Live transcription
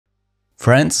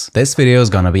Friends, this video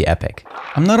is gonna be epic.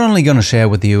 I'm not only gonna share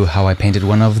with you how I painted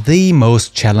one of the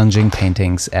most challenging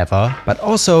paintings ever, but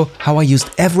also how I used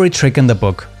every trick in the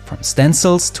book, from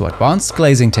stencils to advanced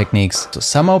glazing techniques to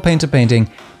somehow paint a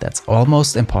painting that's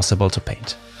almost impossible to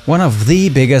paint. One of the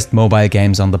biggest mobile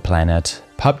games on the planet,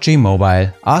 PUBG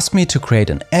Mobile, asked me to create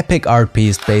an epic art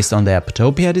piece based on their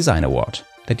Potopia Design Award,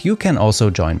 that you can also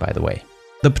join, by the way.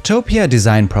 The Potopia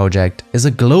Design Project is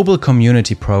a global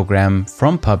community program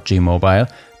from PUBG Mobile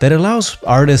that allows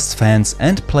artists, fans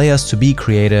and players to be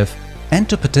creative and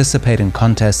to participate in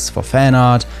contests for fan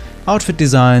art, outfit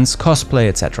designs, cosplay,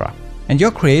 etc. And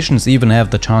your creations even have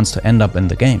the chance to end up in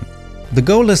the game. The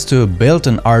goal is to build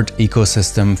an art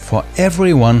ecosystem for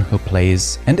everyone who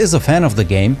plays and is a fan of the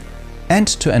game, and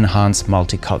to enhance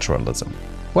multiculturalism.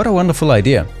 What a wonderful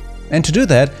idea! And to do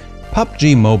that,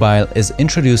 PUBG Mobile is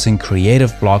introducing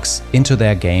creative blocks into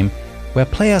their game where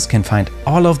players can find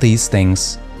all of these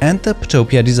things and the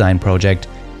Potopia Design Project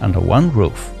under one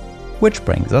roof. Which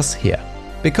brings us here.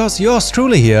 Because yours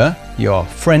truly here, your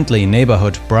friendly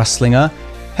neighborhood brushslinger,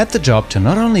 had the job to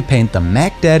not only paint the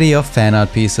Mac Daddy of fan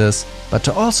art pieces, but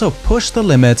to also push the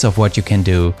limits of what you can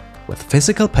do with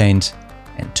physical paint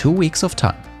in 2 weeks of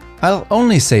time. I'll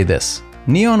only say this: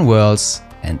 neon worlds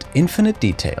and infinite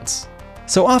details.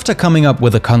 So after coming up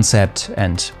with a concept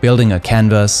and building a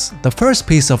canvas, the first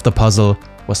piece of the puzzle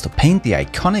was to paint the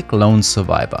iconic lone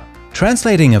survivor.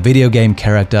 Translating a video game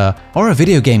character or a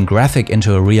video game graphic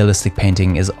into a realistic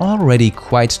painting is already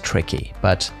quite tricky,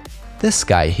 but this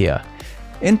guy here,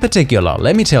 in particular,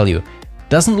 let me tell you,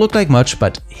 doesn't look like much,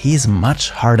 but he's much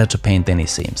harder to paint than he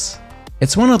seems.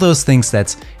 It's one of those things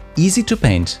that's easy to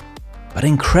paint, but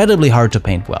incredibly hard to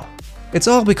paint well. It's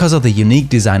all because of the unique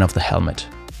design of the helmet.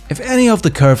 If any of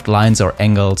the curved lines or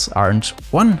angles aren't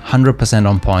 100%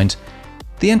 on point,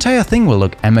 the entire thing will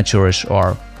look amateurish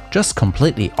or just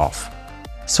completely off.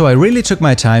 So I really took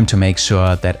my time to make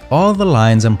sure that all the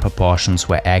lines and proportions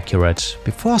were accurate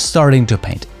before starting to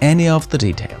paint any of the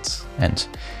details. And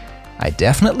I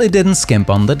definitely didn't skimp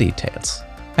on the details.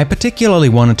 I particularly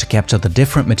wanted to capture the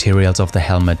different materials of the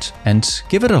helmet and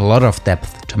give it a lot of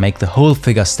depth to make the whole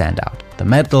figure stand out. The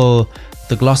metal,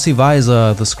 the glossy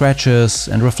visor, the scratches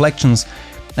and reflections.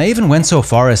 I even went so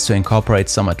far as to incorporate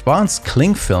some advanced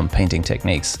cling film painting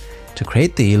techniques to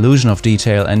create the illusion of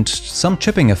detail and some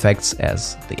chipping effects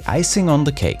as the icing on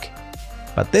the cake.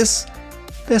 But this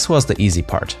was the easy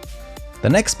part. The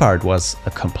next part was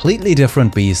a completely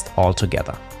different beast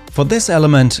altogether. For this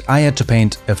element, I had to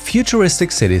paint a futuristic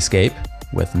cityscape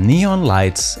with neon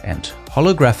lights and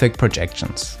holographic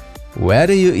projections. Where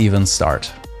do you even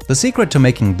start? The secret to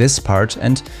making this part,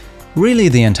 and really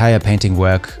the entire painting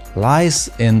work, lies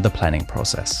in the planning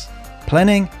process.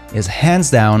 Planning is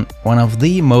hands down one of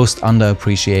the most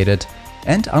underappreciated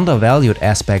and undervalued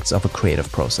aspects of a creative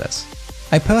process.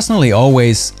 I personally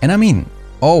always, and I mean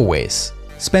always,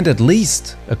 spend at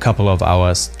least a couple of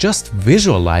hours just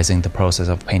visualizing the process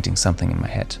of painting something in my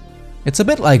head. It's a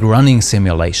bit like running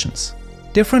simulations.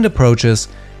 Different approaches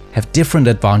have different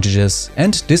advantages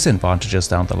and disadvantages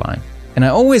down the line. And I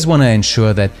always want to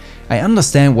ensure that I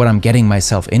understand what I'm getting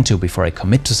myself into before I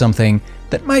commit to something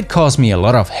that might cause me a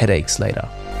lot of headaches later.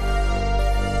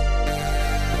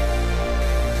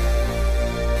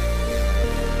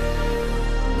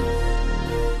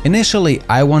 Initially,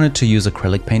 I wanted to use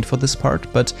acrylic paint for this part,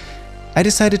 but I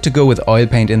decided to go with oil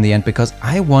paint in the end because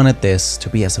I wanted this to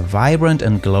be as vibrant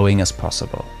and glowing as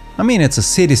possible. I mean, it's a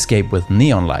cityscape with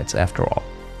neon lights after all.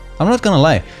 I'm not gonna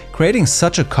lie, creating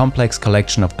such a complex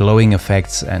collection of glowing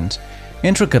effects and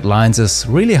intricate lines is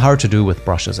really hard to do with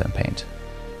brushes and paint.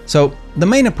 So the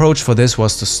main approach for this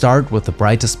was to start with the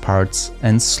brightest parts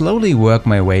and slowly work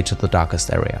my way to the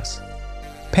darkest areas.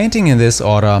 Painting in this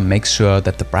order makes sure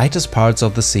that the brightest parts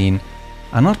of the scene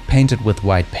are not painted with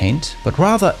white paint, but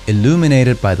rather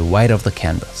illuminated by the white of the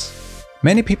canvas.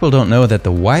 Many people don't know that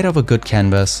the white of a good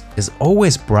canvas is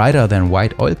always brighter than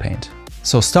white oil paint.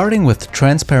 So starting with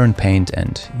transparent paint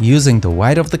and using the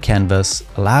white of the canvas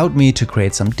allowed me to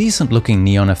create some decent looking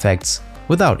neon effects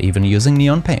without even using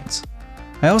neon paints.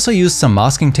 I also used some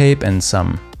masking tape and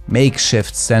some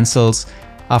makeshift stencils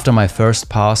after my first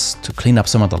pass to clean up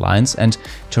some of the lines, and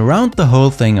to round the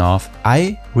whole thing off,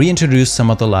 I reintroduced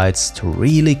some of the lights to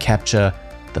really capture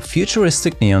the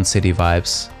futuristic neon city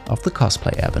vibes of the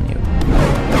cosplay avenue.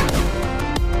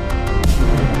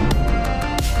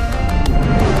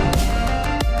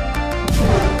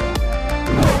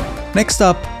 Next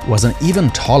up was an even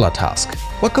taller task.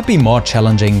 What could be more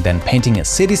challenging than painting a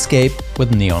cityscape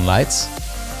with neon lights?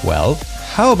 Well,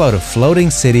 how about a floating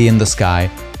city in the sky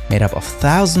made up of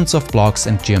thousands of blocks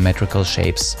and geometrical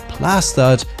shapes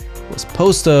plastered with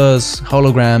posters,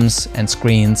 holograms and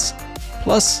screens,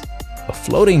 plus a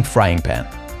floating frying pan.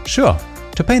 Sure,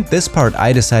 to paint this part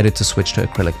I decided to switch to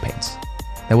acrylic paints.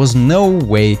 There was no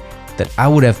way that I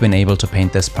would have been able to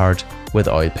paint this part with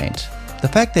oil paint. The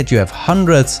fact that you have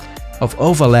hundreds of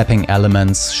overlapping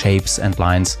elements, shapes and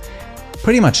lines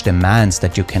pretty much demands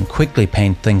that you can quickly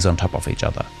paint things on top of each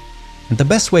other. And the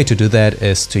best way to do that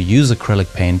is to use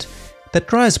acrylic paint that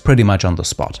dries pretty much on the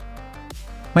spot.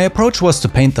 My approach was to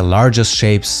paint the largest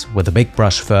shapes with a big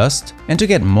brush first and to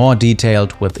get more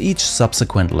detailed with each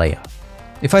subsequent layer.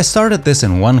 If I started this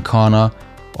in one corner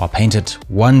or painted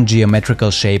one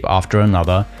geometrical shape after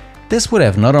another, this would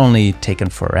have not only taken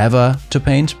forever to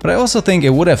paint, but I also think it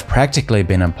would have practically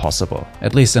been impossible,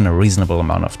 at least in a reasonable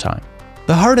amount of time.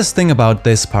 The hardest thing about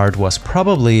this part was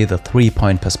probably the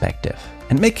 3-point perspective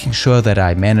and making sure that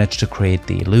I managed to create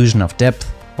the illusion of depth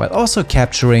while also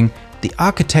capturing the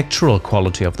architectural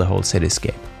quality of the whole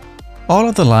cityscape. All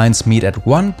of the lines meet at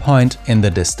one point in the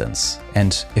distance,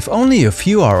 and if only a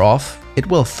few are off, it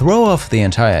will throw off the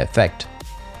entire effect.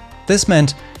 This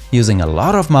meant using a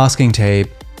lot of masking tape,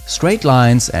 straight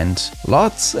lines and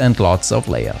lots of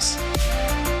layers.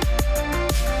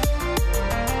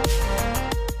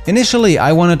 Initially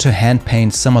I wanted to hand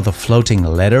paint some of the floating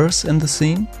letters in the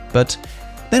scene, but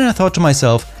then I thought to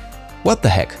myself, what the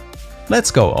heck,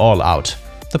 let's go all out.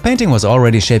 The painting was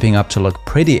already shaping up to look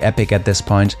pretty epic at this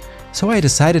point, so I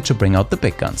decided to bring out the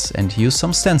big guns and use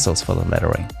some stencils for the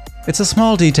lettering. It's a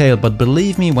small detail, but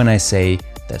believe me when I say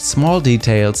that small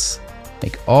details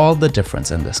make all the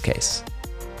difference in this case.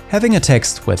 Having a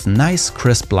text with nice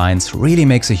crisp lines really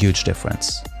makes a huge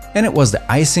difference. And it was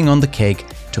the icing on the cake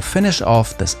to finish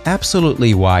off this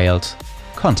absolutely wild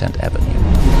content avenue.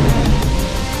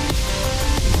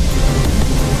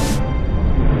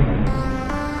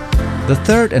 The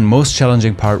third and most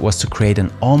challenging part was to create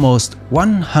an almost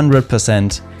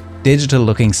 100% digital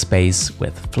looking space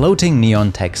with floating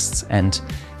neon texts and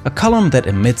a column that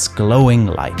emits glowing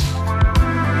light.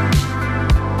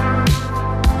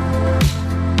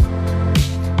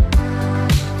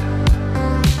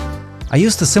 I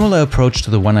used a similar approach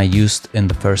to the one I used in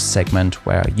the first segment,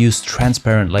 where I used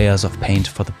transparent layers of paint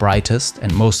for the brightest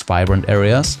and most vibrant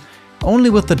areas, only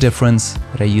with the difference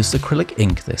that I used acrylic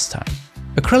ink this time.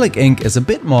 Acrylic ink is a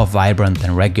bit more vibrant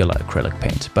than regular acrylic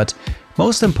paint, but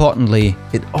most importantly,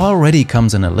 it already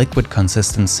comes in a liquid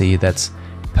consistency that's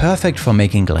perfect for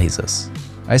making glazes.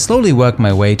 I slowly worked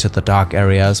my way to the dark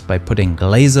areas by putting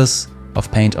glazes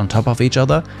of paint on top of each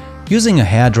other, using a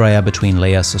hairdryer between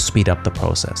layers to speed up the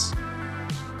process.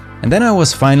 And then I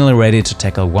was finally ready to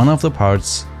tackle one of the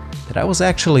parts that I was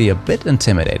actually a bit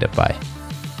intimidated by.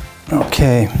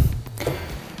 Okay,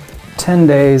 10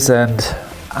 days and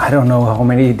I don't know how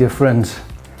many different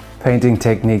painting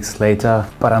techniques later,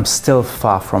 but I'm still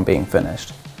far from being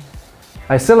finished.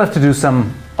 I still have to do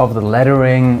some of the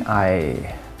lettering.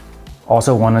 I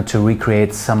also wanted to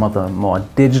recreate some of the more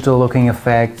digital looking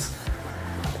effects.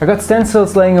 I got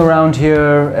stencils laying around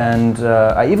here, and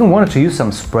I even wanted to use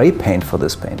some spray paint for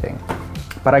this painting.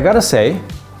 But I gotta say,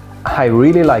 I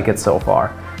really like it so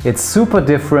far. It's super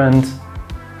different,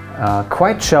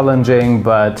 quite challenging,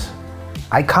 but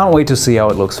I can't wait to see how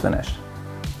it looks finished.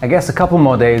 I guess a couple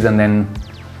more days and then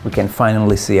we can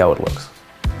finally see how it looks.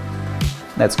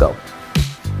 Let's go.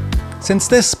 Since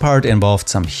this part involved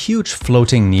some huge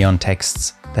floating neon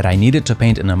texts that I needed to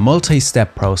paint in a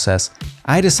multi-step process,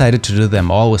 I decided to do them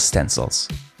all with stencils.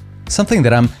 Something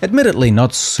that I'm admittedly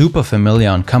not super familiar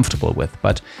and comfortable with,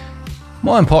 but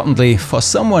more importantly, for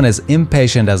someone as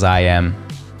impatient as I am,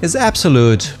 is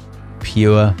absolute,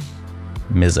 pure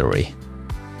misery.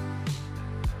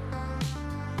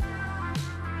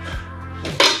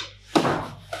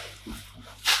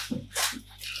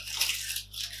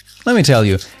 Let me tell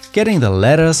you, getting the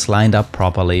letters lined up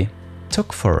properly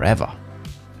took forever.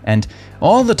 And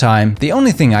all the time, the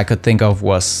only thing I could think of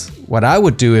was what I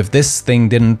would do if this thing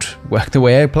didn't work the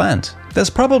way I planned.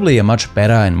 There's probably a much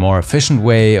better and more efficient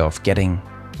way of getting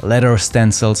letter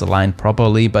stencils aligned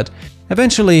properly, but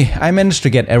eventually I managed to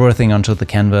get everything onto the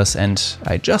canvas and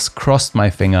I just crossed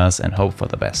my fingers and hoped for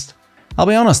the best. I'll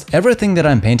be honest, everything that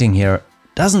I'm painting here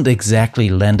doesn't exactly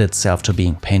lend itself to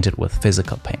being painted with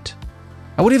physical paint.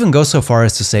 I would even go so far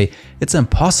as to say it's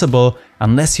impossible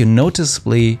unless you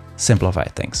noticeably simplify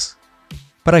things.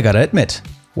 But I gotta admit,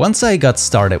 once I got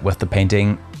started with the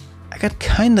painting, I got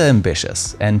kinda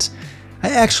ambitious and I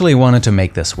actually wanted to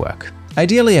make this work.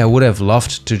 Ideally, I would have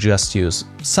loved to just use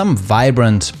some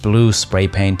vibrant blue spray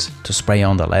paint to spray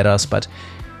on the letters, but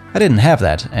I didn't have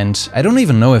that, and I don't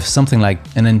even know if something like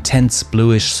an intense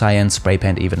bluish cyan spray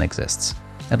paint even exists.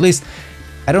 At least,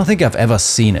 I don't think I've ever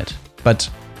seen it. But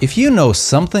if you know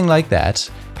something like that,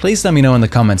 please let me know in the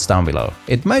comments down below.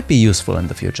 It might be useful in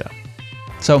the future.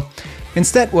 So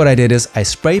instead what I did is I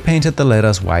spray painted the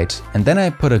letters white and then I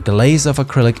put a glaze of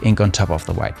acrylic ink on top of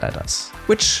the white letters,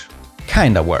 which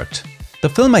kinda worked. The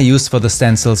film I used for the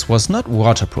stencils was not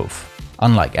waterproof,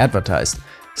 unlike advertised,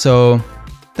 so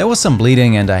there was some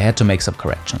bleeding and I had to make some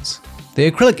corrections.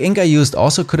 The acrylic ink I used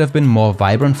also could have been more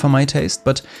vibrant for my taste,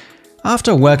 but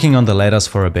after working on the letters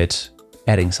for a bit,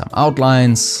 adding some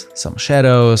outlines, some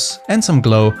shadows and some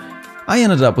glow, I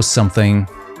ended up with something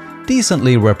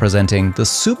decently representing the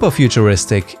super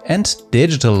futuristic and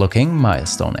digital looking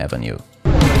Milestone Avenue.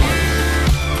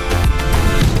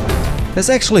 There's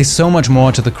actually so much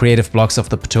more to the creative blocks of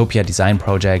the Putopia design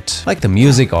project, like the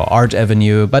music or art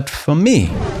avenue, but for me,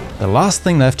 the last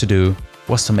thing left to do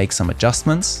was to make some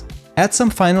adjustments, add some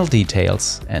final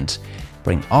details and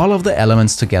bring all of the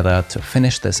elements together to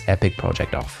finish this epic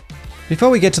project off. Before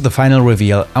we get to the final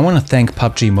reveal, I want to thank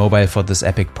PUBG Mobile for this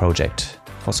epic project,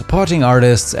 for supporting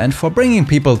artists and for bringing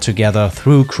people together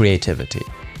through creativity.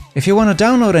 If you want to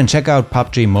download and check out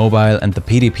PUBG Mobile and the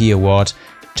PDP Award,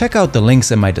 check out the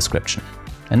links in my description.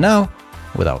 And now,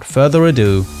 without further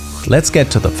ado, let's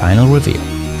get to the final reveal.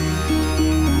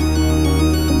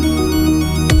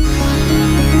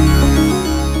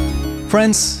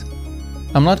 Friends,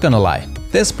 I'm not gonna lie,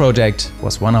 this project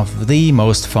was one of the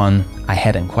most fun I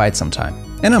had in quite some time.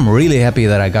 And I'm really happy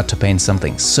that I got to paint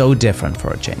something so different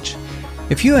for a change.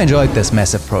 If you enjoyed this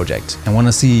massive project and want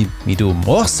to see me do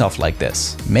more stuff like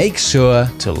this, make sure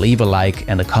to leave a like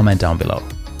and a comment down below.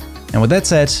 And with that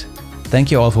said, thank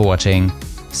you all for watching,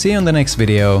 see you in the next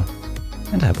video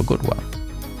and have a good one.